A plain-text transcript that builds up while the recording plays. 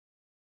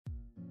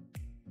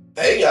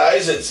Hey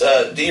guys, it's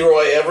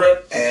D-Roy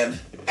Everett and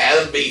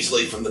Adam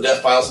Beasley from the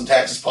Death Piles and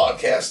Taxes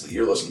podcast that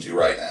you're listening to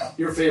right now.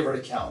 Your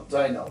favorite accountant,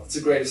 I know. It's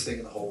the greatest thing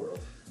in the whole world.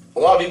 A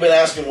lot of you have been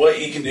asking what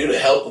you can do to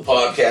help the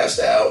podcast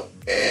out,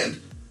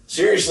 and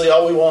seriously,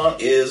 all we want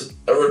is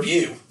a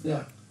review.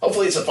 Yeah.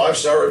 Hopefully it's a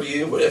 5-star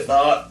review, but if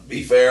not,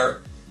 be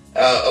fair,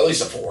 at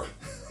least a 4.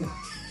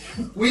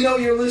 We know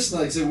you're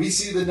listening. Like I said, we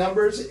see the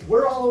numbers.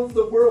 We're all over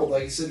the world.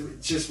 Like I said,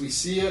 it's just we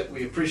see it.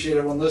 We appreciate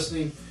everyone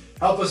listening.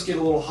 Help us get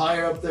a little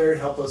higher up there.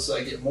 Help us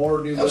get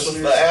more new Helps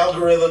listeners. with the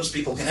algorithms.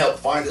 People can help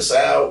find us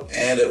out,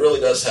 and it really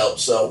does help.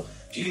 So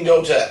if you can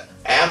go to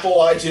Apple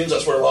iTunes,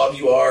 that's where a lot of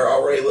you are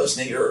already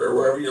listening, or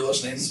wherever you're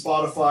listening.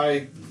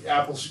 Spotify,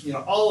 Apple,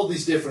 all of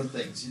these different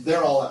things.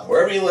 They're all out.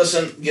 Wherever you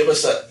listen, give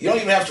us you don't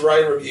even have to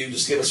write a review.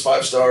 Just give us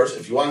 5 stars.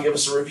 If you want to give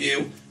us a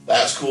review,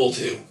 that's cool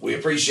too. We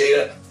appreciate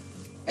it,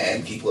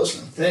 and keep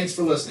listening. Thanks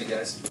for listening,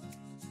 guys.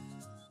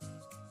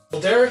 Well,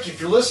 Derek, if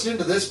you're listening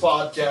to this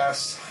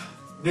podcast,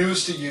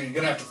 news to you, you're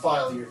going to have to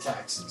file your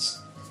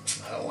taxes.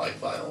 I don't like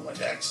filing my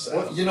taxes.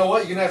 Well, you know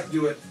what? You're going to have to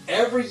do it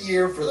every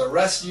year for the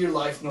rest of your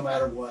life, no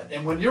matter what.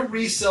 And when you're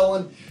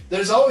reselling,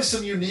 there's always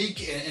some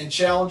unique and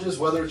challenges,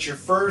 whether it's your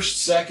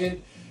first,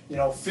 second,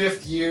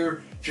 5th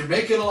year. If you're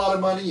making a lot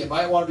of money, you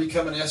might want to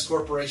become an S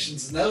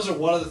corporations. And those are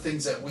one of the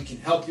things that we can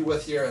help you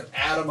with here at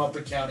Adam Up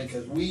Accounting,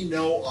 because we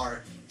know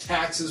our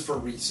taxes for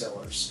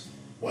resellers.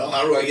 Well,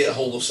 how do I get a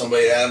hold of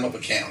somebody at Adam Up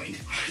Accounting?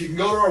 You can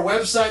go to our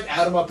website,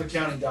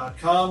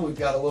 adamupaccounting.com. We've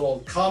got a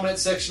little comment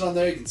section on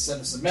there. You can send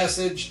us a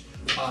message.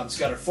 It's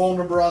got our phone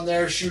number on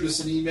there. Shoot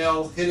us an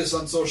email. Hit us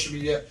on social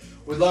media.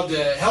 We'd love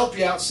to help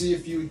you out, see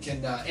if you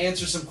can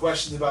answer some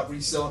questions about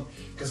reselling,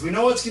 because we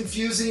know it's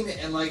confusing,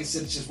 and like I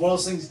said, it's just one of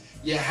those things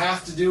you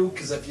have to do,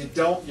 because if you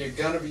don't, you're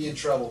going to be in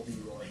trouble,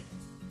 D-Roy.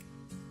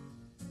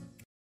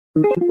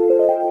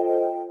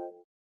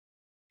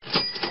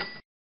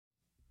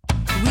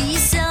 We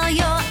sell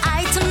your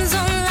items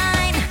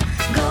online.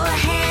 Go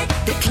ahead,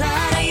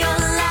 declutter your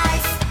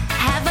life.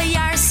 Have a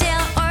yard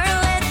sale or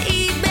let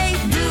eBay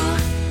do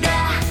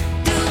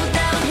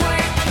the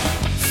work.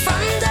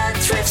 From the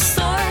thrift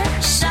store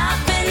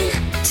shopping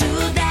to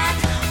that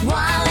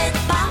wallet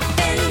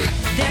popping.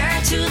 There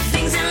are 2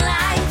 things in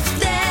life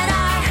that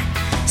are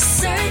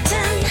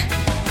certain.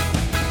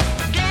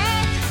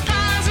 Death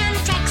piles and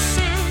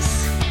taxes.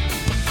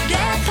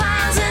 Death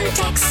piles and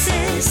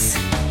taxes.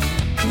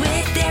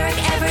 With Derek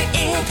Everett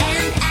and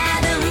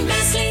Adam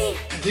Beasley.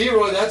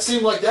 D-Roy, that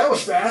seemed like that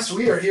was fast.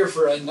 We are here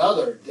for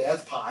another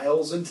Death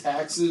Piles and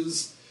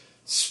Taxes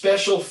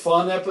special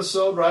fun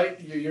episode, right?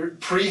 You're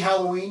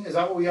pre-Halloween, is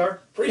that what we are?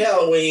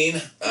 Pre-Halloween,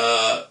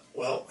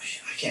 well,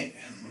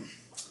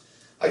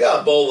 I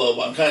got a bolo,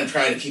 but I'm kind of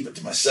trying to keep it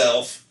to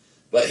myself.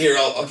 But here,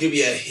 I'll give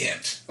you a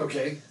hint.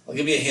 Okay. I'll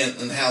give you a hint,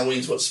 and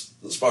Halloween's what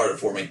started it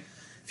for me.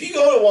 If you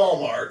go to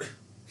Walmart,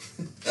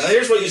 now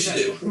here's what you should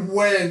do.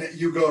 When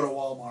you go to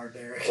Walmart,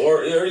 Derek.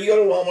 Or you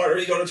go to Walmart, or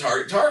you go to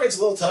Target. Target's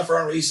a little tougher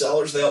on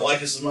resellers. They don't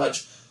like us as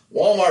much.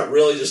 Walmart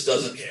really just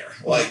doesn't care.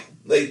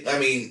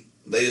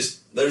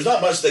 There's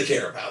not much they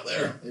care about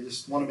there. Yeah, they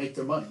just want to make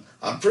their money.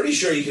 I'm pretty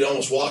sure you could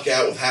almost walk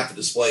out with half the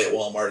display at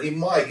Walmart. You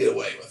might get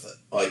away with it.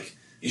 Like,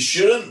 you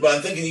shouldn't, but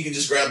I'm thinking you can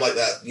just grab like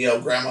that,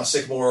 Grandma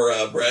Sycamore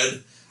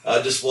bread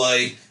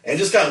display and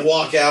just kind of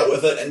walk out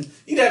with it, and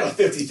you'd have a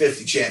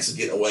 50-50 chance of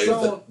getting away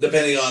with it,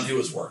 depending on who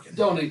was working.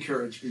 Don't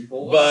encourage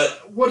people.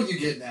 But what are you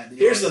getting at?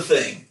 Here's the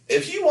thing.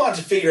 If you want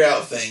to figure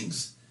out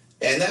things,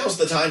 and now's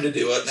the time to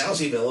do it,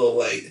 now's even a little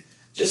late,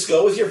 just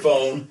go with your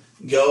phone,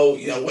 go,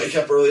 wake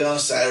up early on a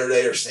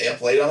Saturday or stay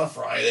up late on a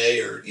Friday,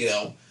 or,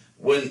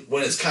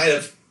 when it's kind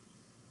of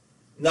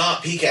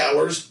not peak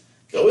hours,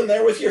 go in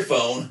there with your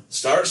phone,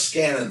 start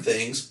scanning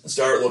things, and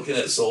start looking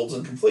at solds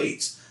and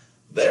completes.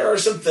 There are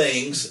some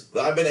things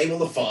that I've been able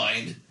to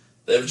find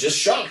that have just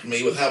shocked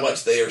me with how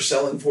much they are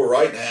selling for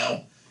right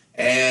now.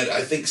 And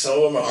I think some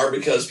of them are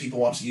because people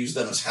want to use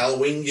them as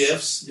Halloween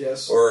gifts,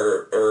 yes,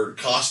 or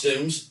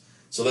costumes.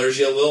 So there's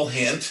your little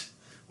hint.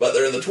 But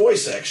they're in the toy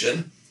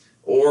section,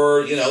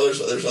 or there's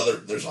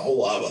a whole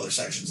lot of other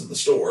sections in the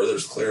store.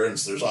 There's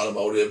clearance, there's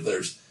automotive,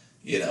 there's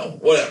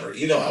whatever.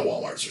 You know how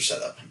Walmarts are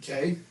set up.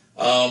 Okay.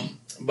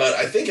 But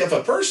I think if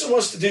a person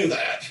was to do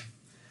that,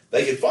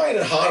 they could find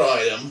a hot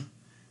item.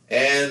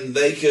 And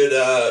they could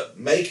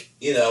make,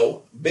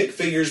 big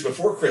figures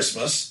before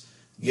Christmas,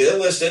 get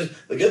it listed.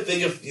 The good thing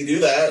if you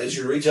do that is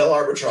your retail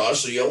arbitrage,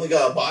 so you only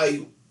got to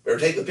buy or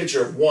take the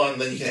picture of one,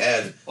 then you can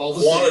add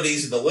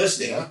quantities in the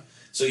listing. Yeah.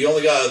 So you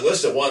only got to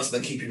list it once and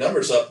then keep your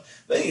numbers up.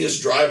 Then you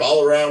just drive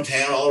all around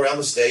town, all around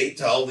the state,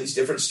 to all these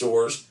different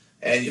stores,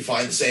 and you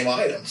find the same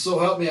item. So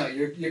help me out.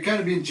 You're kind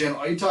of being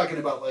general. Are you talking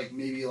about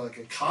maybe a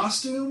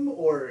costume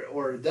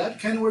or that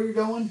kind of where you're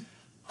going?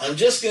 I'm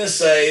just going to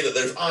say that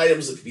there's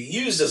items that could be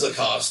used as a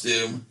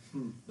costume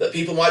that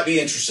people might be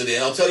interested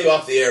in. I'll tell you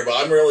off the air, but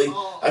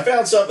I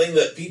found something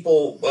that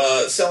people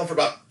selling for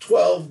about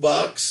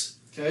 $12,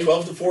 okay.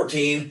 12 to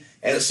 14,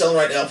 and it's selling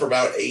right now for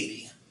about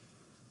 80.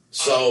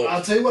 So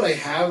I'll tell you what I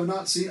have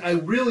not seen. I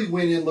really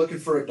went in looking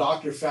for a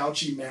Dr.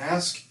 Fauci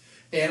mask,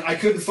 and I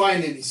couldn't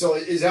find any. So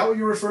is that what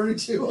you're referring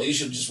to? Well, you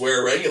should just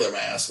wear a regular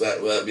mask.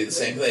 That'd be the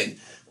same thing.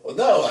 Well,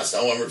 no, that's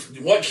not what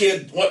What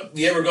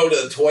do you ever go to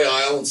the toy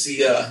aisle and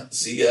see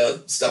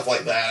stuff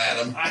like that,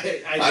 Adam?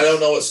 I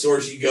don't know what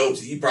stores you go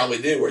to. You probably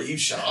do where you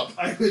shop.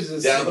 I was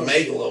just down at the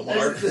Megalo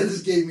Mart. That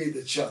just gave me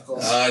the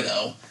chuckles. I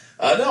know.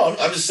 No,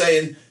 I'm just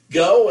saying,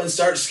 go and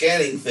start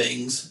scanning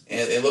things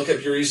and look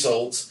up your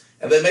results,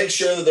 and then make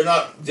sure that they're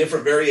not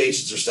different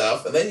variations or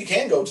stuff. And then you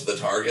can go to the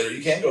Target, or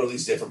you can go to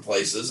these different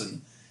places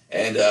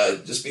and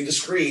just be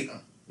discreet,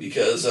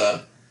 because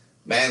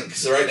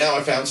because right now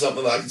I found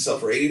something that I can sell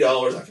for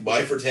 $80, I can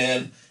buy for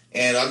 $10,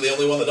 and I'm the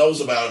only one that knows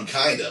about them,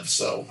 kind of.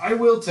 So I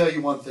will tell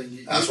you one thing.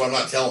 That's why I'm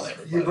not telling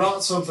everybody. You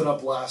brought something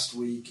up last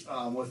week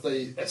with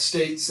the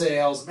estate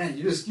sales. Man,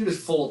 you're just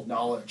full of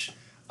knowledge.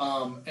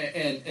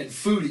 And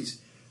foodies,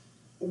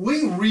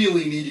 we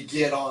really need to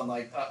get on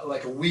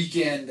like a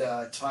weekend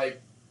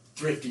type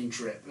thrifting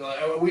trip.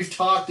 We've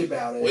talked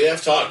about it. We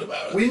have talked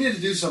about it. We need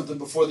to do something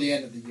before the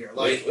end of the year.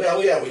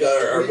 We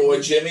got our boy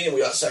Jimmy, and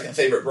we got second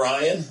favorite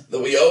Brian that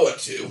we owe it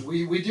to.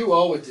 We do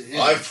owe it to him.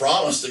 I've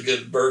promised a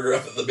good burger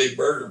up at the Big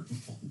Burger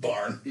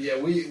Barn.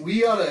 Yeah,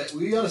 we ought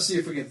to see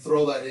if we can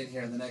throw that in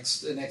here in the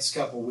next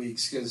couple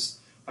weeks, because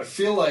I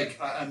feel like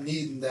I'm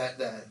needing that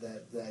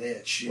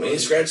itch. We need to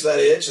scratch that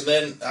itch, and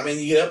then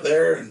you get up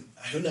there, and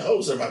who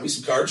knows? There might be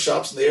some card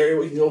shops in the area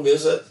we can go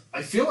visit.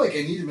 I feel like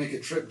I need to make a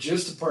trip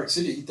just to Park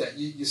City to eat that.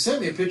 You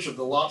sent me a picture of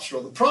the lobster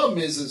roll. The problem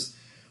is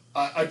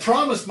I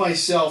promised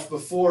myself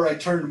before I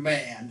turned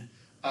man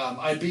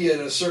I'd be at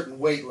a certain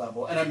weight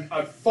level, and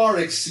I've far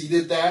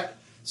exceeded that.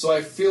 So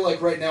I feel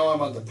like right now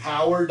I'm on the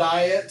power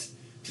diet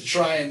to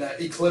try and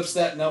eclipse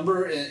that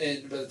number,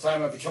 and by the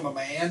time I become a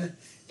man,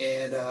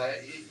 and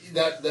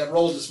that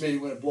roll just made me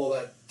want to blow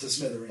that to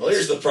smithereens. Well,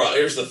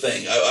 here's the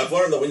thing. I've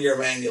learned that when you're a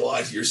man, you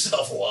lie to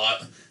yourself a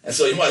lot, and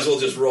so you might as well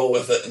just roll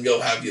with it and go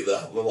have you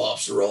the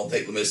lobster roll and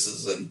take the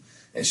missus, and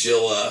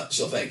she'll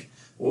think,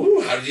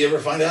 "Ooh, how did you ever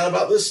find out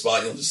about this spot?"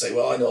 And you'll just say,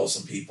 "Well, I know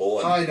some people."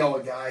 And I know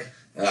a guy.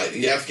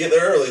 You have to get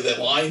there early. That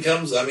line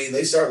comes.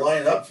 They start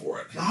lining up for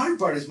it. The hard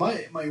part is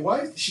my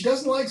wife. She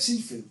doesn't like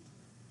seafood.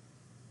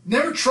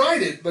 Never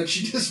tried it, but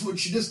she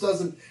just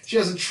doesn't. She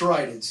hasn't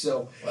tried it.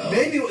 So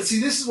maybe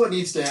this is what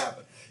needs to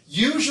happen.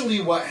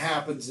 Usually, what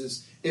happens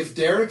is if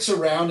Derek's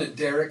around and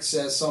Derek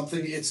says something,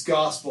 it's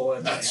gospel.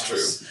 That's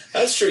true.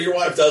 That's true. Your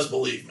wife does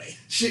believe me.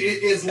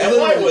 It's and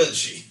why wouldn't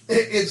she?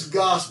 It's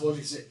gospel.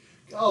 She said,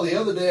 "Oh, the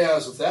other day I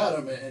was with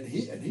Adam, and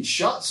he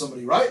shot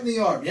somebody right in the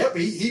arm. Yep,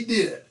 he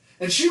did it."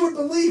 And she would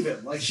believe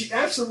him. Like, she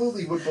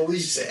absolutely would believe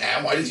him.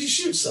 Say, why did you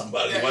shoot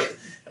somebody? What,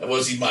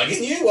 was he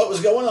mugging you? What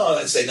was going on?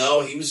 I'd say,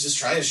 no, he was just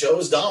trying to show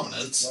his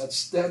dominance.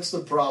 That's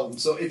the problem.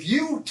 So if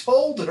you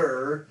told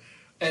her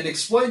and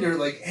explained to her,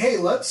 like, hey,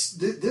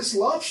 this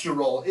lobster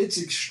roll, it's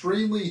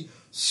extremely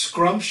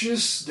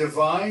scrumptious,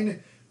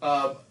 divine.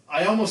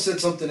 I almost said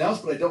something else,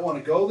 but I don't want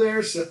to go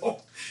there.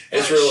 So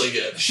it's really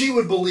good. She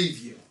would believe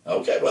you.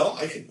 Okay, well,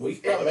 we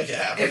can probably make it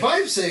happen. If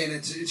I'm saying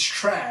it's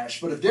trash,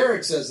 but if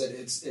Derek says that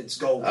it's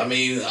gold. I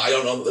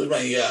don't know. There's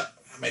many.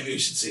 Maybe we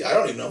should see. I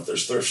don't even know if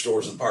there's thrift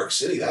stores in Park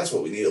City. That's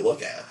what we need to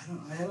look at.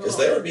 Because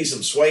there would be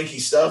some swanky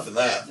stuff in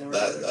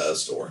that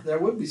store. There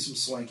would be some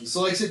swanky.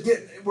 So, like I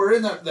said, we're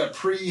in that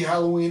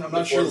pre-Halloween. I'm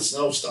not sure the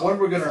snow stuff when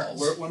we're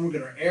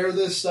gonna air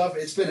this stuff.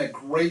 It's been a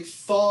great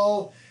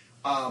fall.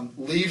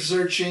 Leaves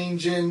are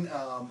changing.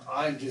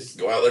 I'm just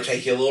go out there,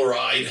 take you a little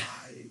ride.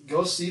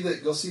 Go see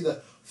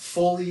the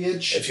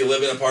foliage. If you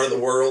live in a part of the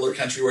world or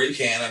country where you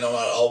can, I know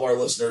not all of our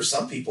listeners,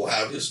 some people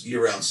have just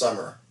year-round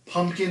summer.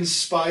 Pumpkin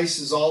spice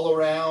is all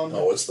around.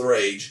 Oh, it's the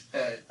rage.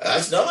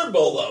 That's another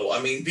bowl, though.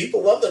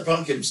 People love their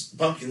pumpkin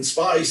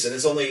spice, and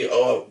it's only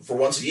for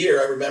once a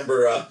year. I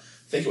remember, I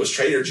think it was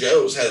Trader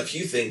Joe's had a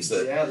few things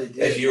that they did.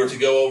 If you were to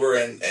go over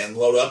and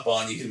load up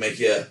on, you can make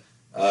you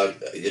a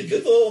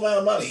good little amount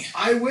of money.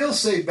 I will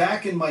say,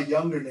 back in my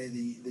younger day,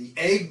 the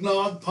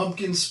eggnog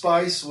pumpkin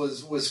spice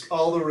was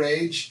all the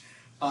rage.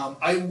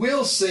 I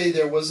will say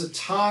there was a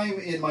time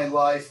in my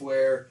life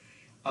where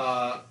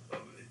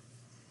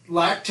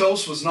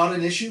lactose was not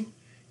an issue,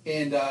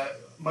 and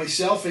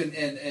myself and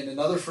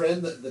another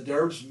friend, the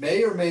Derbs,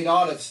 may or may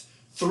not have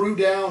threw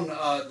down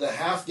the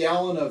half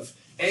gallon of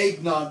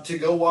eggnog to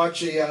go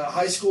watch a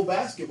high school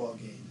basketball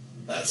game.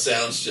 That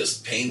sounds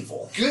just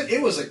painful. Good.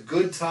 It was a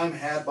good time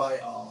had by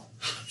all.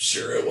 I'm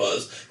sure it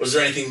was. Was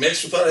there anything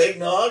mixed with that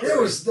eggnog? There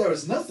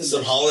was nothing.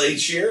 Some holiday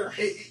cheer?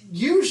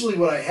 Usually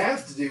what I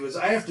have to do is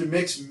I have to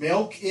mix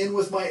milk in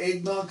with my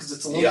eggnog because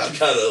it's a little too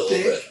cut it a little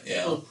thick. Bit,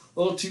 yeah. A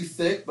little too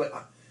thick, but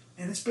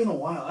man, it's been a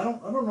while. I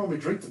don't normally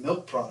drink the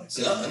milk products.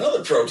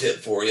 Another pro tip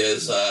for you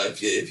is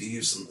if you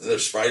use some either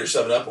Sprite or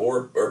 7-Up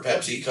or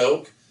Pepsi,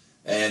 Coke,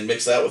 and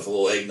mix that with a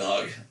little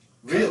eggnog.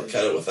 Really?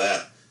 Cut it with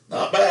that.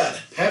 Not bad.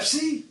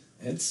 Pepsi?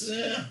 It's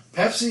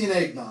Pepsi and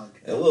eggnog.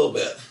 A little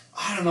bit.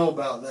 I don't know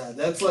about that.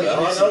 That's like.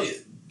 Well, I know you.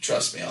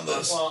 Trust me on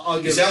this.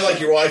 Well, you sound like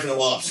your wife in a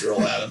lobster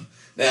roll, Adam.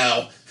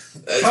 Now,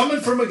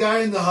 Coming from a guy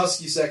in the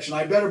Husky section,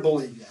 I better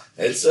believe you.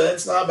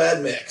 It's not a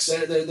bad mix.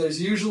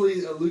 There's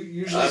usually I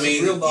some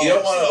mean, real knowledge. you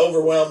don't want to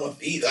overwhelm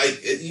with you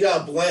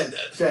gotta blend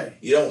it. Okay.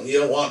 You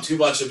don't want too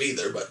much of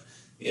either, but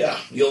yeah,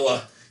 you'll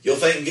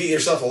think and get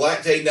yourself a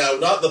Lactaid. Now,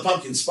 not the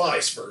pumpkin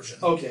spice version.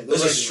 Okay.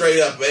 This is straight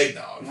up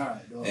eggnog. All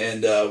right. Go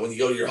And when you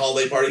go to your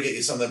holiday party, get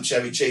you some of them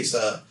Chevy Chase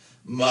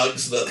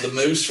mugs, the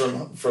moose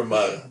from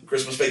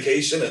Christmas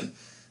Vacation,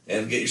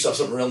 and get yourself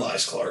something real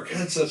nice, Clark.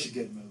 That's such a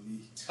good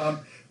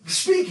movie.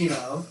 Speaking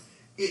of,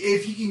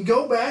 if you can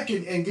go back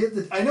and get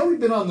I know we've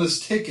been on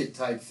this ticket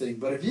type thing,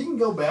 but if you can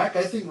go back,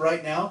 I think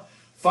right now,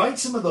 find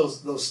some of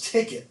those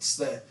tickets,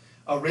 the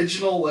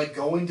original, like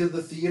going to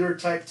the theater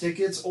type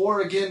tickets,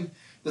 or again,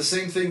 the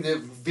same thing, the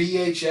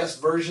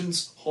VHS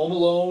versions, Home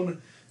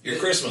Alone. Your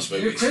Christmas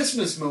movies. Your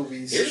Christmas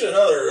movies. Here's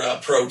another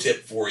pro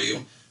tip for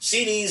you.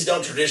 CDs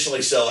don't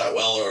traditionally sell that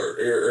well,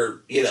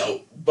 or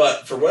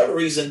but for whatever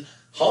reason,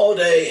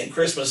 holiday and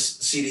Christmas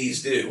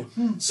CDs do.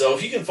 So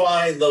if you can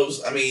find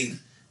those, I mean,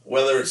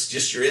 whether it's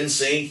just your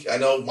NSYNC, I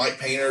know Mike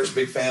Painter's a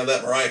big fan of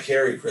that Mariah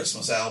Carey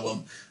Christmas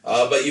album,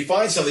 but you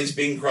find some of these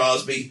Bing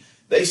Crosby,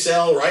 they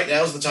sell, right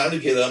now is the time to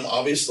get them.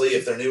 Obviously,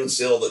 if they're new and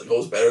sealed, it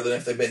goes better than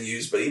if they've been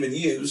used, but even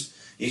used,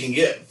 you can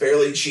get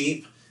fairly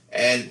cheap,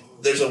 and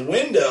there's a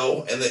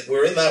window, and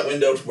we're in that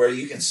window to where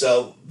you can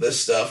sell this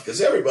stuff,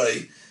 because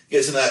everybody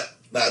gets in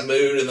that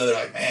mood, and then they're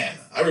like, man,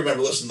 I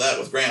remember listening to that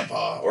with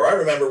Grandpa, or I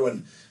remember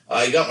when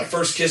I got my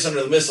first kiss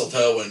under the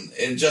mistletoe,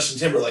 and Justin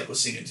Timberlake was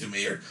singing to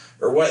me,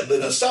 or what the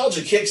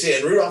nostalgia kicks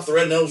in. Rudolph the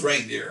Red-Nosed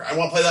Reindeer. I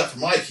want to play that for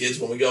my kids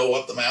when we go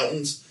up the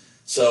mountains.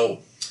 So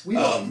we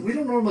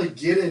don't normally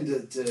get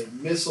into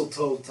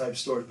mistletoe type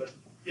stories, but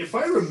if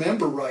I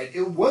remember right,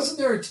 wasn't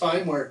there a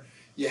time where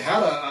you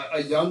had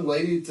a young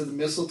lady to the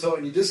mistletoe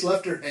and you just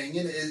left her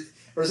hanging?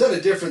 Or is that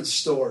a different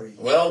story?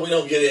 Well, we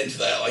don't get into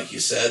that, like you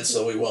said,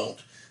 so we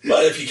won't.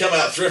 But if you come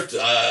out thrift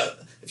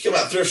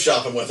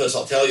shopping with us,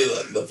 I'll tell you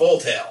the full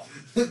tale.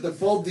 The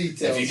full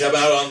details. If you come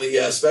out on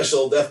the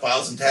special death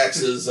piles and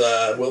taxes,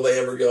 will they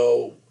ever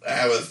go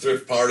have a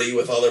thrift party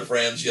with all their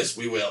friends? Yes,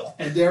 we will.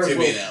 And Derek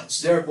be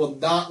announced. Derek will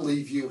not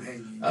leave you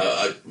hanging.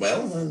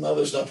 Well, no,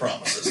 there's no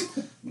promises.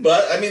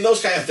 But I mean,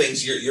 those kind of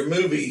things. Your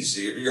movies,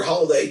 your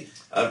holiday.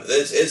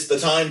 It's the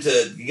time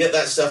to get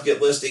that stuff,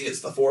 get listing.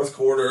 It's the fourth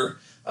quarter.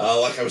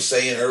 Like I was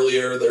saying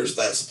earlier, there's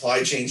that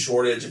supply chain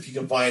shortage. If you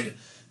can find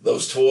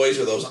those toys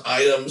or those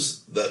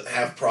items that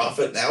have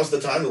profit, now's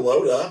the time to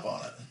load up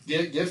on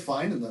it. Get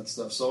finding that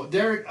stuff. So,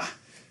 Derek,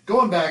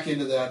 going back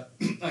into that,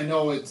 I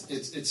know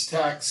it's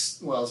tax.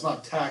 Well, it's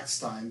not tax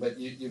time, but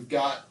you've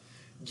got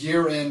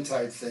year-end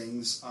type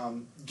things.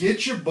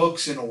 Get your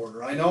books in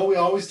order. I know we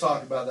always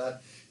talk about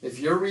that. If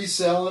you're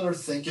reselling or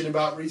thinking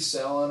about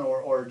reselling,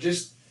 or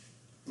just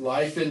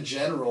life in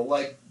general,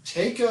 like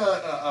take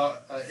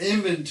a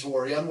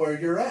inventory on where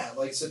you're at.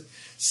 Like I said,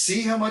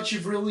 see how much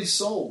you've really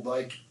sold.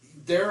 Like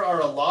there are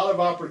a lot of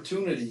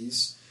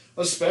opportunities,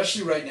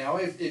 especially right now.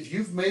 If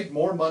you've made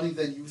more money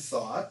than you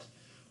thought,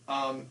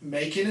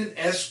 making an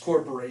S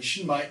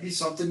corporation might be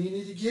something you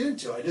need to get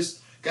into. I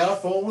just got a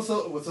phone with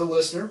a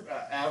listener,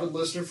 avid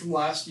listener from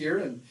last year,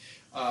 and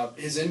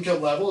his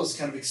income level has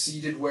kind of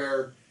exceeded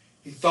where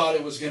he thought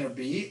it was going to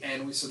be,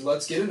 and we said,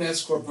 let's get an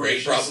S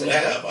corporation. Great problem to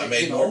have. I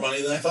made more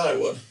money than I thought I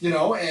would.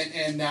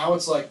 And now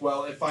it's like,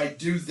 well, if I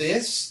do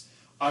this,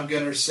 I'm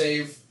going to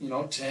save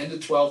 $10,000 to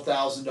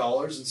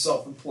 $12,000 in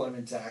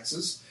self-employment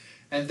taxes,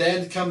 and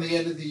then come the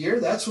end of the year,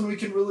 that's when we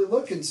can really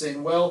look and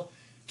saying, well,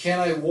 can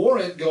I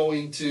warrant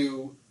going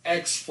to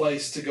X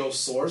place to go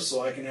source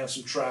so I can have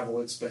some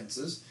travel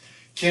expenses?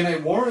 Can I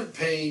warrant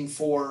paying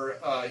for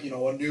a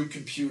new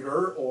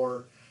computer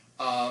or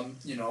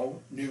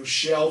new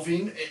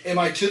shelving? Am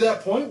I to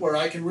that point where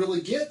I can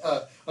really get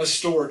a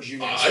storage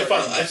unit? I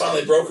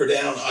finally broke her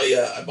down.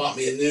 I bought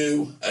me a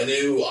new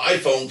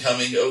iPhone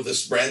coming.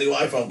 This brand new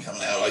iPhone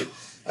coming out.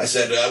 I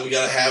said we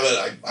got to have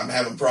it. I'm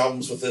having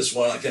problems with this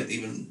one. I can't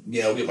even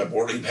get my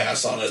boarding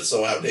pass on it. It's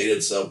so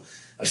outdated. So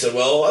I said,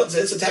 well, it's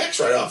a tax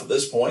write off at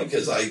this point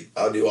because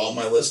I do all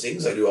my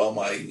listings. I do all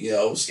my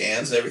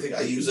scans and everything.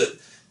 I use it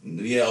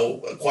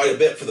quite a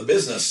bit for the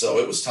business. So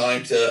it was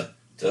time to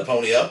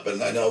pony up,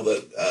 and I know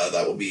that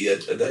that will be a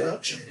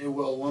deduction. It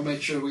will. We'll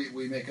make sure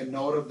we make a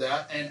note of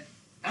that. And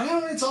I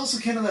don't know, it's also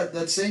kind of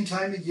that same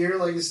time of year,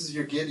 like this is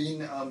you're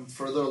getting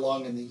further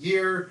along in the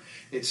year.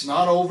 It's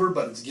not over,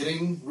 but it's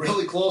getting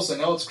really close. I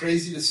know it's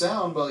crazy to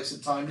sound, but like I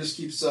said, time just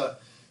keeps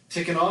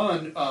ticking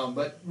on.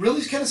 But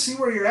really kind of see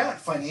where you're at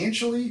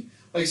financially.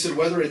 Like I said,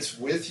 whether it's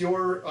with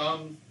your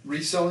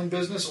reselling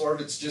business or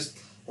if it's just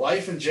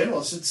life in general.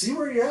 I said, see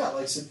where you're at.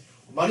 Like I said,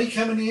 money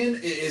coming in,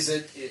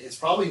 it's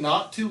probably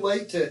not too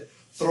late to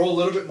throw a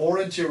little bit more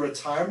into your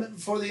retirement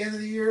before the end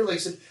of the year. Like I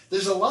said,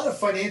 there's a lot of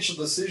financial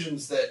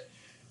decisions that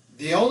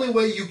the only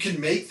way you can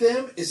make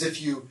them is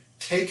if you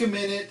take a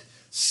minute,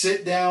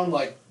 sit down,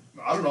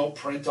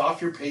 print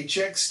off your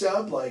paycheck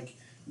stub.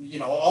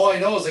 All I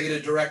know is I get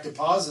a direct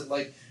deposit.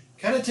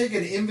 Kind of take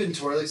an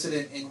inventory, like I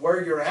said, in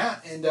where you're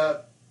at, and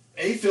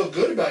feel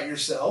good about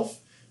yourself.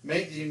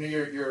 Make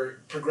you're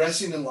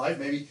progressing in life.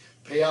 Maybe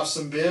pay off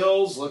some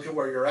bills, look at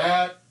where you're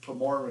at, put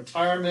more in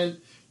retirement,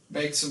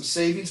 make some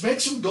savings, make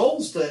some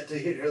goals to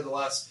hit here the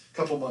last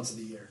couple months of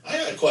the year. I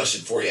got a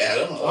question for you,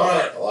 Adam. All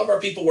right. A lot of our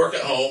people work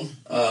at home.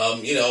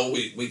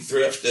 We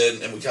thrift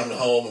and we come to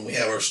home and we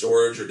have our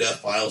storage or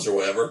death piles or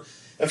whatever.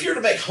 If you were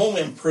to make home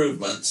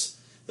improvements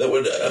that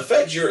would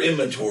affect your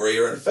inventory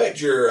or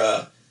affect your,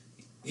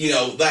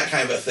 that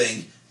kind of a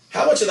thing,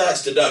 how much of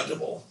that's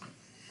deductible?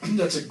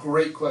 That's a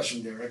great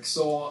question, Derek.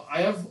 So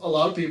I have a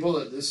lot of people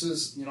that this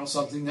is,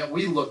 something that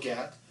we look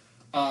at.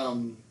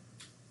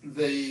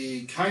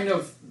 The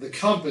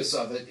compass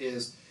of it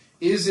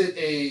is it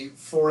a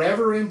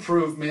forever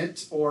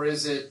improvement or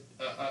is it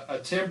a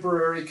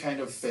temporary kind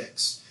of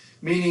fix?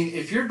 Meaning,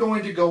 if you're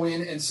going to go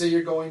in and say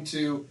you're going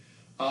to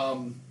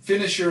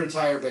finish your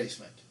entire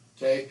basement,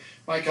 okay,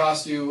 might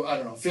cost you, I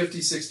don't know,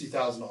 $50,000,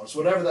 $60,000,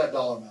 whatever that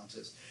dollar amount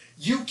is.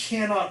 You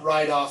cannot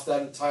write off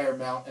that entire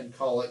amount and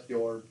call it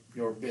your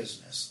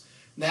business.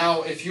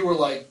 Now, if you were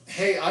like,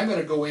 hey, I'm going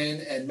to go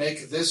in and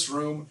make this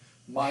room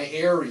my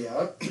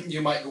area,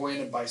 you might go in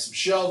and buy some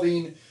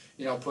shelving,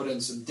 put in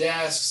some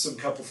desks, some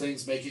couple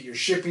things, make it your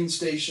shipping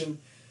station.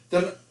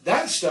 Then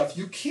that stuff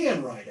you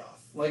can write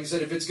off. Like I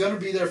said, if it's going to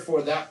be there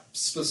for that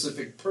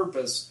specific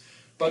purpose,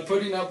 but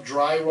putting up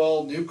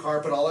drywall, new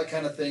carpet, all that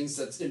kind of things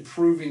that's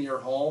improving your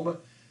home,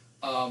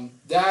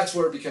 that's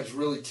where it becomes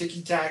really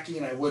ticky-tacky,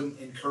 and I wouldn't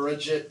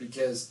encourage it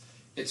because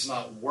it's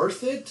not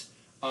worth it.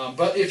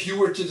 But if you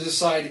were to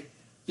decide,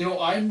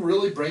 I'm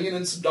really bringing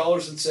in some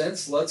dollars and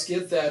cents, let's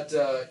get that,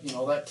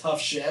 that tough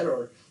shed,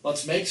 or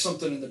let's make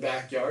something in the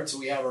backyard so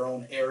we have our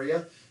own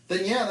area,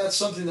 then yeah, that's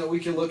something that we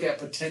can look at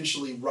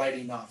potentially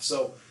writing off.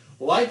 So,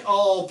 like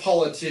all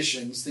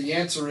politicians, the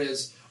answer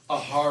is a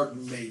hard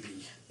maybe.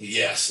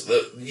 Yes,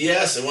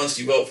 and once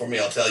you vote for me,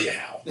 I'll tell you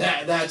how.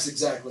 That's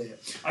exactly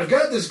it. I've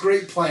got this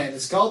great plan.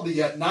 It's called the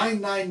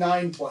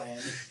 999 plan.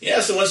 Yeah,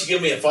 so once you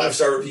give me a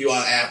 5-star review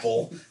on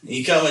Apple,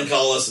 you come and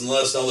call us and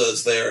let us know that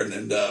it's there,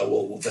 and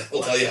we'll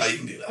tell you how you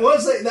can do that. What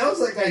was that? That was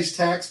that guy's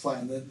tax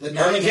plan. The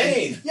Herman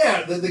Cain.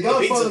 Yeah, the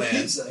Godfather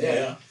Pizza Pizza. Man.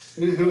 Yeah.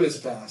 Who has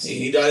passed?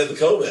 He died of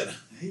the COVID.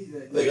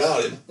 They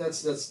got him.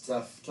 That's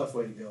a tough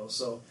way to go.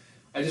 So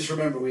I just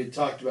remember we had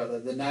talked about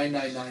the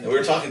 999. And we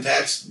were talking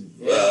tax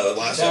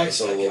last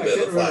episode a little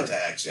bit, the flat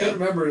tax. I can't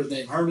remember his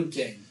name. Herman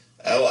Cain.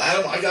 Well,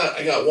 Adam,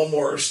 I got one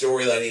more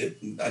story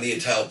that I need to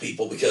tell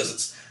people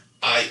because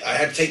I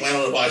had to take my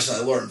own advice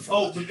and I learned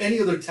from it. Any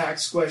other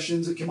tax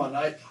questions? Come on,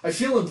 I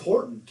feel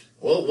important.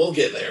 We'll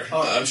get there.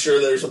 Right. I'm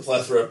sure there's a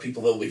plethora of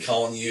people that will be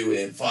calling you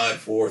in 5,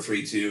 4,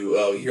 3, 2.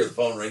 Oh, you hear the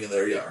phone ring and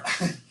there you are.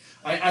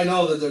 I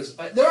know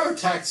that there are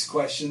tax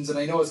questions, and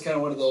I know it's kind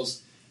of one of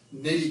those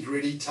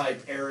nitty-gritty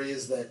type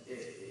areas that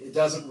it's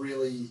not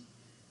really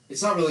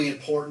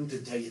important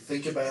until you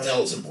think about it.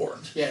 Until it's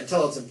important. Yeah,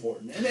 until it's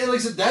important. And like I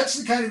said, that's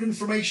the kind of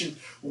information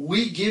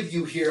we give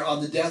you here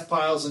on the Death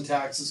Piles and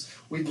Taxes.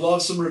 We'd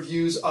love some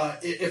reviews.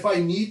 If I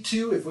need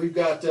to, if we've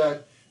got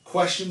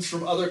questions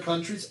from other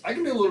countries, I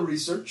can do a little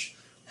research.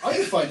 I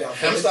can find out.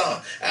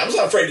 I'm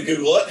not afraid to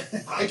Google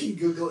it. I can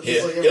Google it.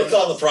 He'll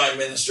call the Prime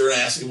Minister and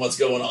ask him what's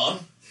going on.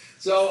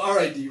 So, all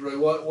right, D-Roy,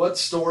 what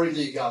story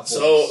do you got for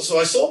us? So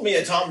I sold me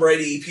a Tom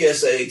Brady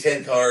PSA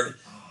 10 card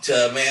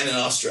to a man in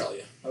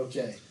Australia.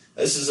 Okay.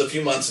 This is a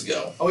few months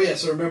ago. Oh, yeah,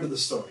 so remember the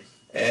story.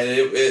 And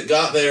it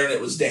got there and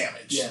it was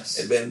damaged. Yes.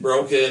 It had been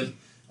broken.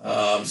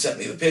 Sent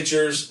me the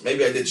pictures.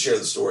 Maybe I did share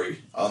the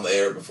story on the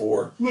air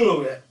before. A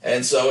little bit.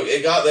 And so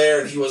it got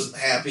there and he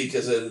wasn't happy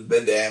because it had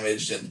been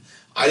damaged. And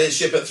I didn't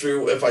ship it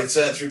through. If I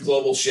sent it through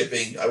global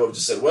shipping, I would have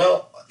just said,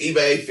 well,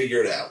 eBay,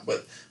 figure it out.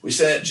 But we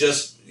sent it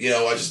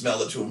I just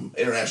mailed it to him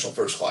international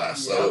first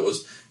class. So it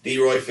was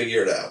D-Roy,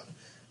 figure it out.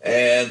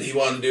 And he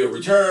wanted to do a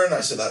return.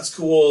 I said, that's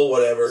cool,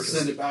 whatever.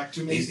 Send it back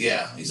to me?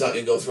 He's not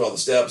going to go through all the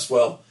steps.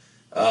 Well,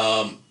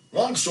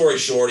 long story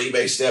short,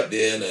 eBay stepped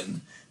in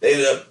and they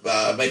ended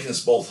up making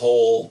us both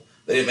whole.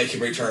 They didn't make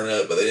him return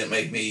it, but they didn't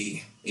make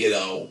me,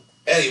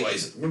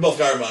 Anyways, we both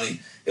got our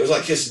money. It was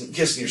like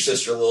kissing your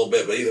sister a little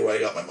bit, but either way, I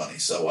got my money,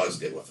 so I was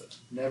good with it.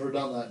 Never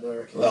done that,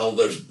 Derek. Well,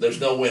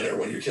 there's no winner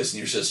when you're kissing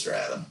your sister,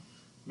 Adam.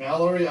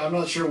 Mallory, I'm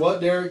not sure what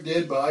Derek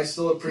did, but I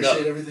still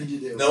appreciate everything you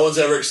do. No one's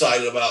ever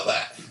excited about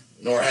that,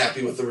 nor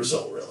happy with the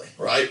result, really,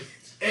 right?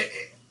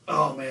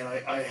 Oh, man,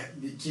 I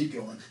keep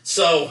going.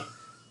 So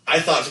I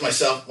thought to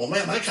myself, well,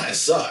 man, that kind of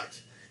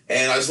sucked.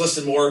 And I was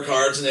listing more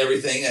cards and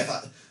everything. I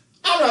thought,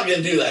 I'm not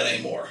going to do that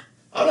anymore.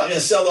 I'm not going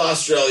to sell to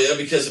Australia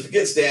because if it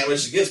gets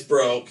damaged, it gets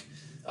broke,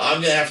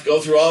 I'm going to have to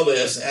go through all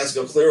this and it has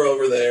to go clear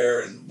over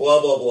there and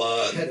blah, blah,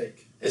 blah.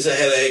 Headache. It's a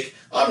headache.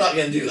 I'm not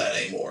going to do that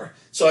anymore.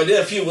 So I did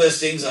a few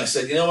listings and I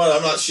said, you know what,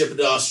 I'm not shipping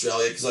to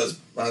Australia because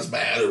I was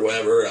mad or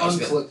whatever.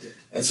 Unclicked it.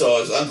 And so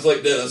I was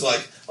unclicked it. I was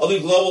like, I'll do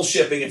global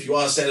shipping. If you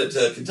want to send it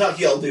to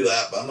Kentucky, I'll do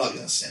that, but I'm not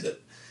going to send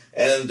it.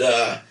 And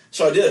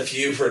so I did a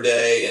few for a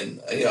day,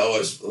 and I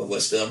was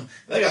list them.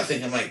 And I got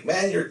thinking, like,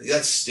 man,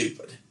 that's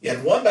stupid. You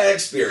had one bad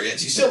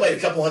experience. You still made a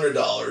couple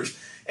 $100,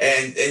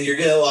 and you're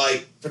going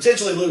to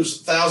potentially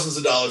lose thousands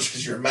of dollars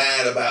because you're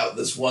mad about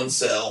this one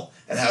sell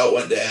and how it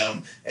went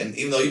down. And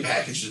even though you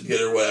packaged it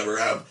good or whatever,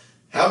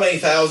 how many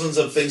thousands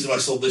of things have I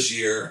sold this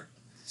year?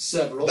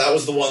 Several. That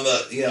was the one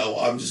that,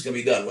 I'm just going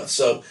to be done with.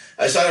 So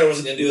I decided I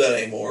wasn't going to do that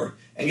anymore.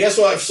 And guess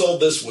what I've sold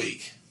this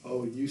week?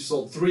 Oh, you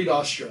sold 3 to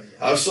Australia.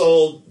 I've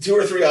sold 2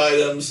 or 3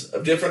 items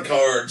of different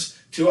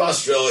cards to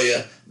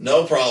Australia,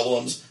 no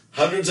problems,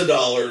 hundreds of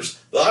dollars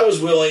that I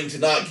was willing to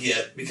not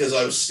get because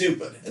I was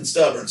stupid and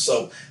stubborn.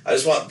 So I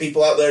just want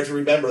people out there to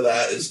remember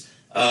that is,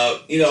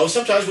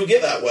 sometimes we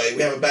get that way.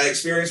 We have a bad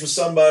experience with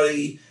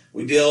somebody.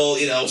 We deal,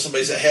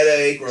 somebody's a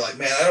headache. We're like,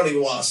 man, I don't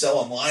even want to sell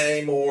online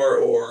anymore.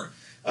 Or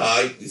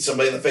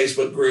somebody in the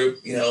Facebook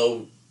group,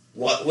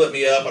 lit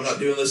me up. I'm not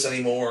doing this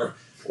anymore.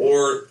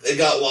 Or it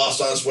got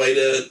lost on its way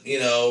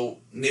to,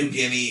 New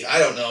Guinea. I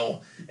don't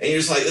know. And you're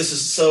just like, this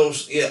is so,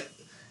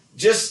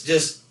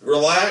 just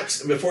relax.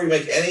 And before you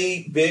make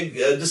any big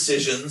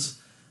decisions,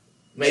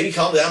 maybe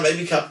calm down,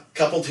 maybe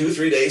couple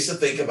 2-3 days to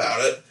think about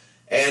it.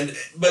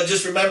 But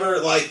just remember,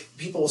 like,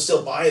 people will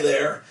still buy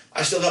there.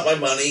 I still got my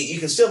money. You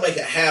can still make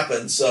it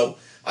happen. So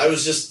I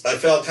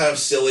felt kind of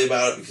silly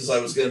about it because I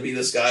was going to be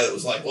this guy that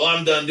was like, well,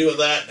 I'm done doing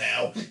that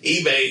now.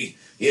 eBay,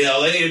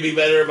 they need to be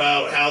better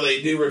about how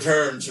they do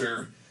returns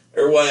or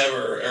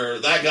whatever. Or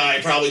that guy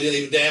probably didn't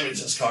even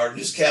damage his card and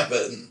just kept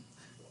it. And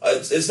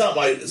it's not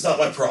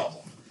my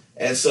problem.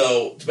 And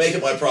so to make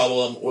it my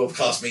problem will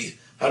cost me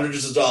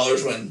hundreds of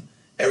dollars when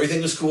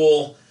everything was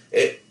cool.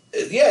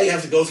 You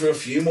have to go through a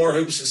few more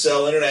hoops to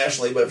sell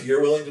internationally, but if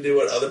you're willing to do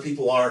it, other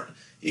people aren't.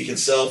 You can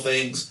sell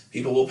things,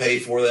 people will pay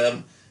for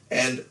them,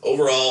 and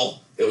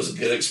overall, it was a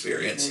good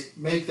experience.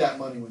 Make that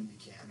money when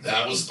you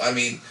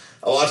can.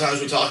 A lot of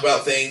times we talk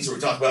about things, or we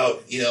talk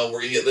about, we're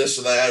going to get this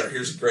or that, or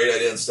here's a great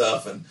idea and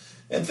stuff, and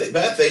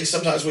bad things.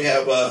 Sometimes we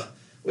have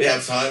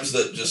times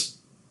that just,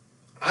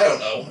 I don't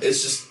know,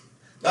 it's just,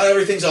 not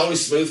everything's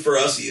always smooth for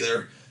us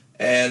either.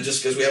 And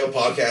just because we have a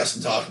podcast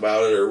and talk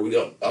about it, or we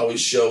don't always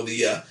show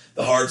the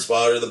hard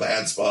spot or the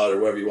bad spot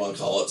or whatever you want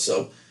to call it.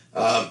 So,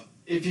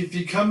 if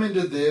you come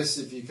into this,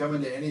 if you come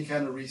into any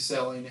kind of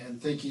reselling and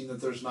thinking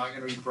that there's not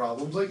going to be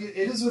problems, like it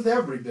is with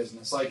every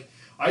business. Like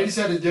I just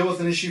had to deal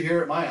with an issue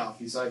here at my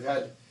office. I've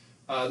had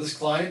this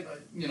client,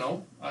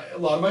 a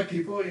lot of my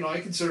people, I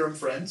consider them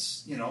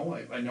friends. I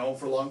know them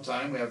for a long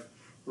time. We have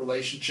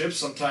relationships.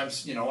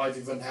 Sometimes, I've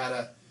even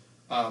had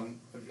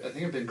I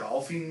think I've been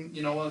golfing,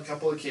 on a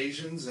couple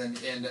occasions, and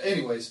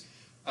anyways,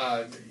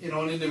 an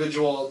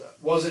individual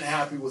wasn't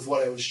happy with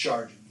what I was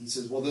charging. He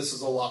says, well, this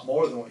is a lot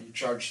more than what you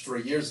charged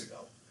 3 years ago.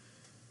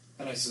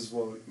 And I says,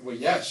 well,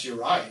 yes, you're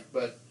right,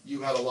 but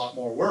you had a lot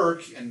more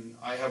work, and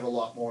I have a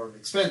lot more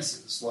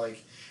expenses.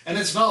 And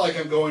it's not like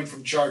I'm going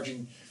from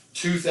charging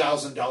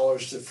 $2,000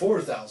 to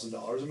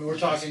 $4,000. We're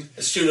talking...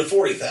 It's $2,000 to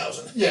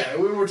 $40,000. Yeah,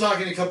 we're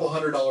talking a couple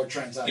 $100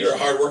 transaction. You're a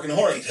hard-working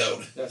horny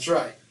toad. That's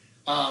right.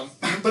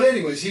 But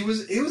anyways, he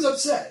was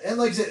upset, and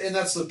like I said, and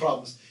that's the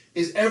problem.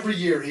 Is every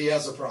year he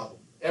has a problem.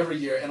 Every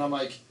year, and I'm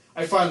like,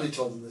 I finally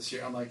told him this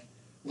year. I'm like,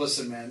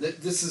 listen, man,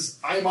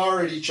 I'm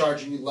already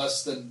charging you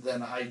less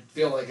than I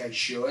feel like I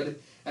should,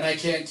 and I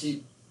can't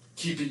keep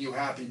keeping you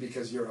happy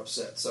because you're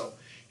upset. So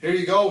here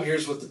you go.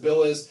 Here's what the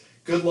bill is.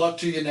 Good luck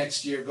to you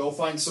next year. Go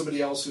find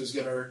somebody else who's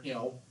gonna,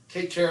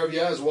 take care of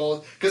you as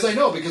well. Because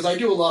I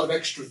do a lot of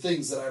extra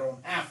things that I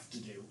don't have to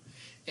do.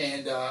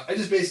 And I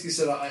just basically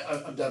said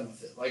I'm done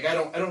with it. Like I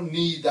don't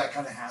need that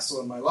kind of hassle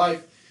in my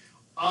life.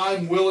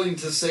 I'm willing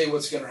to say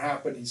what's going to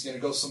happen. He's going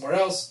to go somewhere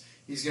else.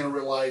 He's going to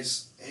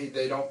realize, hey,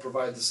 they don't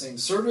provide the same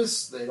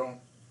service. They don't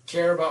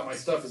care about my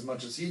stuff as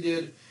much as he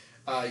did.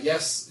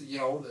 Yes,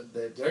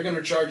 they're going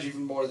to charge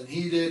even more than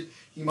he did.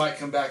 He might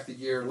come back the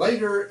year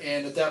later,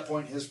 and at that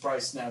point, his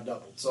price now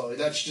doubled. So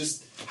that's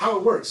just how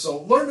it works.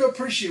 So learn to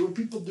appreciate what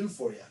people do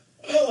for you.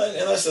 Well,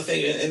 and that's the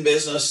thing in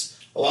business.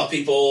 A lot of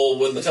people,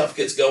 when the tough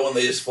gets going,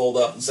 they just fold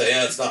up and say,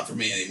 it's not for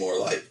me anymore.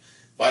 Like,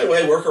 by the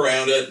way, work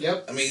around it.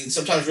 Yep.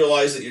 Sometimes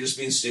realize that you're just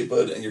being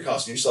stupid and you're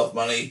costing yourself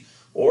money.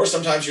 Or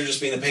sometimes you're just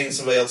being a pain in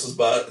somebody else's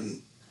butt.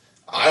 And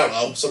I don't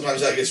know.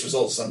 Sometimes that gets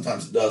results.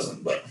 Sometimes it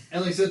doesn't. But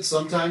and like I said,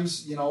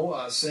 sometimes,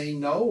 saying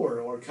no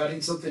or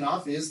cutting something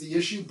off is the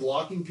issue.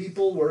 Blocking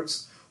people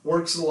works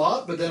a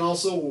lot. But then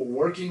also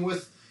working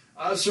with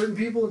certain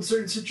people in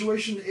certain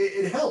situations,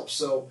 it helps.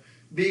 So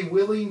be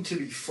willing to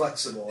be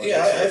flexible.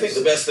 I think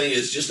the best thing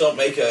is just don't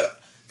make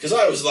because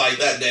I was like,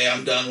 that day,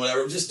 I'm done,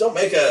 whatever. Just don't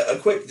make a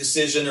quick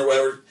decision or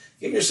whatever.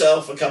 Give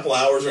yourself a couple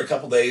hours or a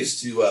couple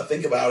days to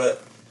think about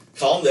it,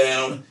 calm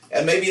down,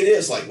 and maybe it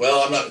is like,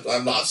 well,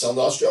 I'm not selling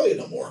to Australia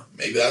no more.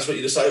 Maybe that's what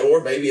you decide,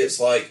 or maybe it's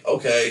like,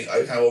 okay,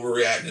 I kind of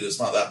overreacted. It's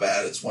not that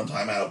bad. It's one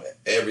time out of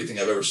everything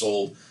I've ever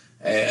sold,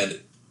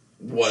 and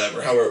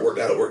whatever, however it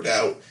worked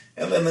out.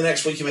 And then the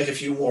next week you make a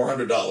few more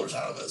 $100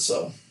 out of it.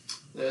 So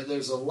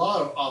there's a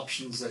lot of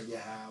options that you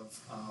have.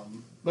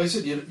 Like I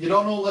said, you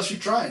don't know unless you're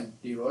trying,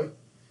 D-Roy.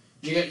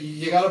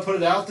 You got to put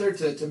it out there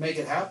to make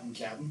it happen,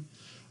 Captain.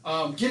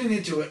 Getting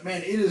into it,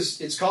 man,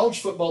 it's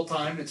college football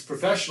time. It's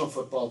professional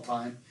football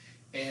time.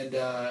 And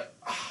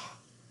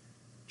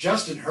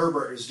Justin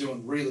Herbert is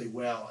doing really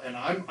well. And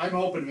I'm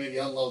hoping to maybe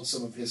unload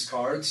some of his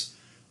cards.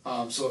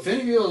 So if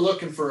any of you are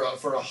looking for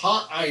a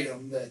hot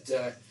item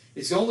that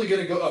It's only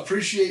going to go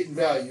appreciate in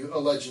value,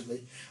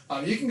 allegedly.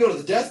 You can go to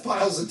the death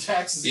piles and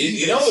taxes.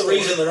 You know the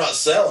reason they're not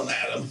selling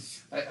Adam?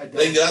 I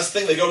don't. That's the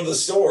thing. They go to the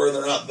store and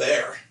they're not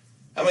there.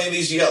 How many of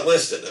these you got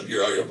listed of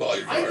all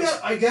your cards?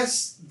 I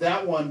guess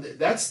that one.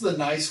 That's the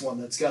nice one.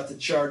 That's got the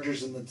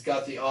Chargers and that's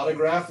got the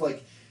autograph.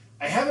 Like,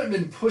 I haven't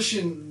been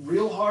pushing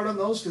real hard on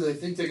those because I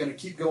think they're going to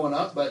keep going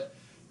up. But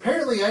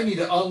apparently, I need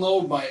to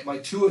unload my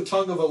Tua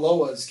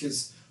Tagovailoas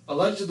because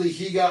allegedly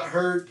he got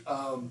hurt.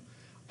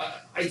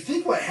 I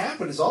think what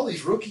happened is all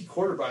these rookie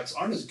quarterbacks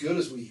aren't as good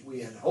as we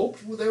had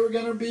hoped they were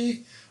going to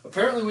be.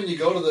 Apparently, when you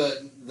go to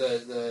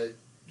the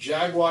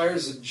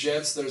Jaguars and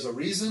Jets, there's a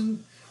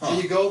reason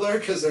that you go there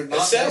because they're not.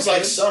 It sounds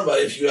like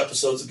somebody a few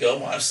episodes ago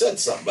might have said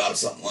something about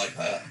something like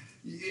that.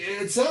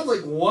 It sounds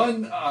like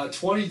one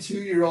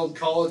 22-year-old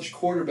college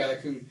quarterback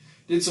who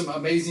did some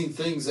amazing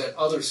things at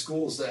other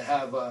schools that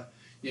have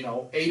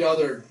 8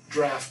 other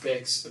draft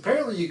picks.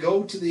 Apparently, you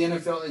go to the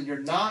NFL and you're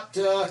not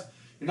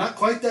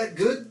quite that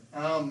good,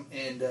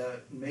 and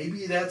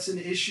maybe that's an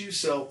issue.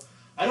 So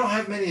I don't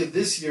have many of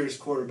this year's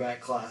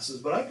quarterback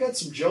classes, but I've got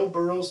some Joe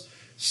Burrows.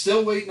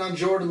 Still waiting on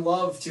Jordan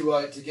Love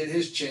to get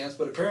his chance,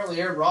 but apparently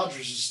Aaron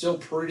Rodgers is still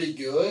pretty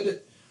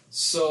good.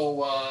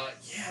 So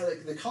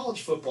the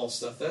college football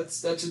stuff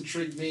that's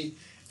intrigued me.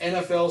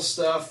 NFL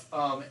stuff,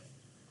 I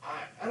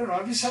don't know.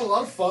 I've just had a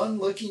lot of fun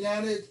looking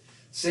at it.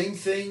 Same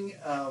thing,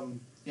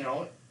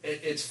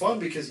 it's fun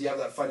because you have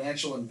that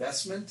financial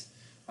investment.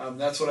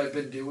 That's what I've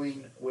been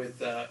doing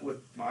with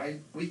my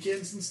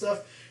weekends and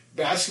stuff.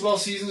 Basketball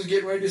season is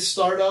getting ready to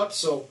start up,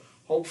 so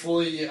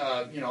hopefully,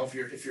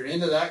 if you're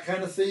into that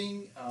kind of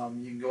thing,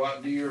 you can go out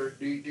and do your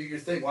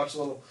thing. Watch a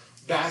little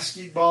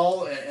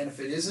basketball, and if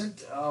it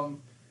isn't,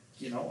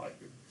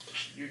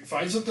 you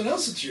find something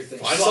else that's your thing.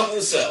 Find something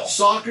to sell.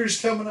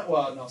 Soccer's coming up.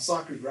 Well, no,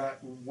 soccer's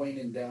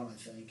waning down, I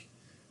think.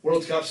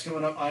 World Cup's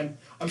coming up. I'm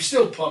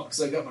still pumped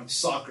because I got my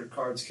soccer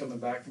cards coming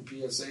back from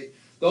PSA.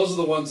 Those are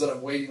the ones that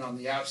I'm waiting on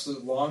the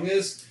absolute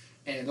longest,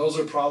 and those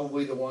are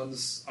probably the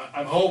ones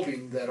I'm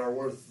hoping that are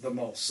worth the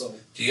most. So,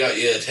 you got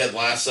a Ted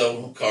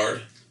Lasso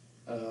card?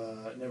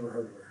 Never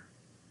heard of her.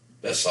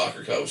 Best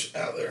soccer coach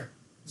out there.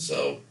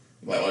 So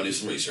you might want to do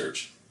some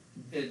research.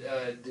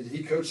 Did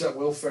he coach that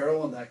Will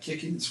Ferrell on that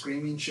Kicking and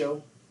Screaming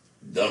show?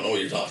 Don't know what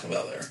you're talking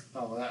about there.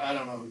 Oh, I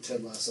don't know who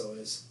Ted Lasso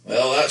is.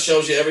 Well, that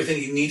shows you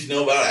everything you need to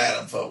know about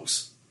Adam,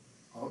 folks.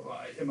 Oh,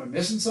 am I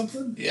missing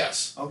something?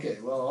 Yes. Okay,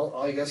 well,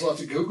 I guess I'll have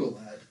to Google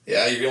that.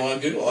 Yeah, you're going to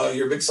want to Google.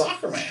 You're a big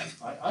soccer man.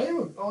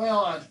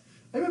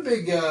 I'm a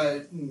big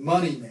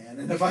money man,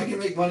 and if I can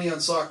make money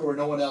on soccer where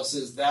no one else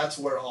is, that's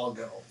where I'll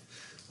go.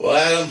 Well,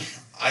 Adam,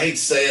 I hate to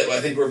say it, but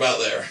I think we're about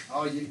there.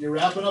 Oh, you're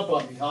wrapping up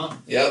on me, huh?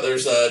 Yeah,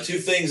 there's 2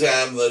 things,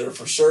 Adam, that are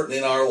for certain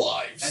in our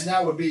lives. And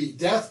that would be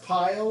death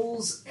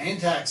piles and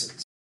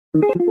taxes.